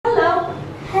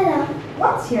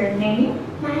What's your name?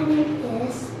 My name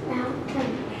is Bảo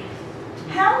Trân.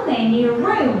 How many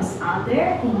rooms are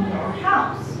there in your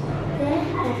house? There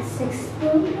are 6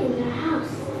 rooms in the house.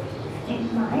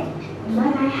 In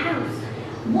my house.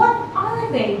 What are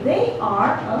they? They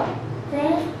are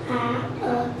There are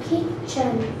a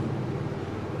kitchen,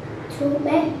 2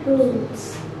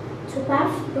 bedrooms, 2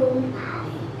 bathrooms,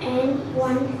 and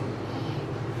one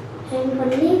living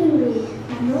room.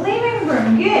 and the living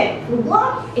room. Good.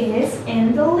 What is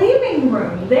in the living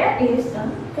room? There is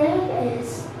a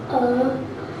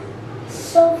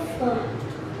sofa,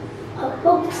 a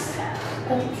books,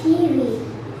 a TV,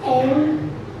 and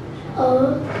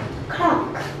a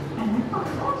clock.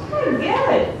 Okay,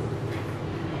 good.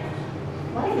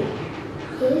 What is it?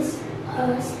 Is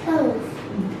a stove,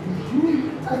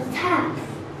 a tap,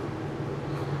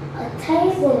 a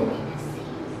table,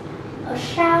 a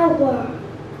shower,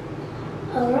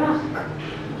 a rug,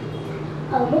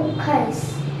 a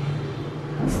bookcase,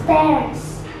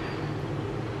 stairs,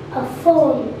 a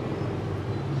phone,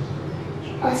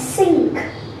 a sink,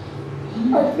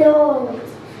 a door,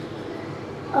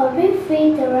 a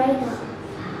refrigerator,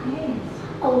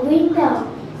 a window.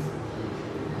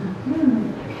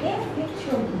 Okay,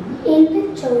 picture 1. In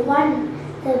picture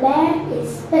 1, the bed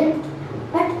is big,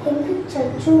 but in picture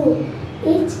 2,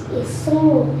 it is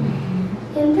small.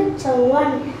 In picture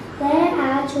 1, there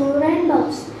are 2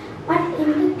 rainbows, but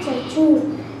in picture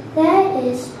 2, there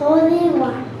is only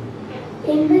one.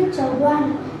 In picture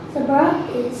 1, the bird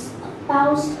is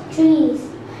about trees,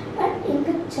 but in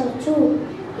picture 2,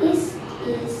 it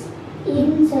is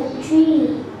in the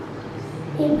tree.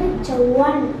 In picture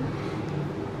 1,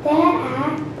 there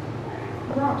are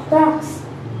rocks,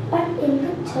 but in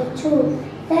picture 2,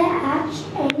 there aren't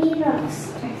any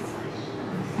rocks.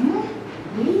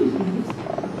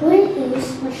 We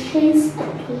use machines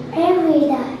every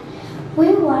day. We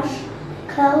wash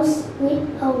clothes with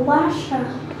a washer.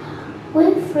 We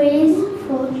freeze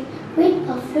food with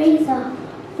a freezer.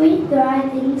 We dry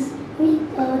things with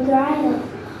a dryer.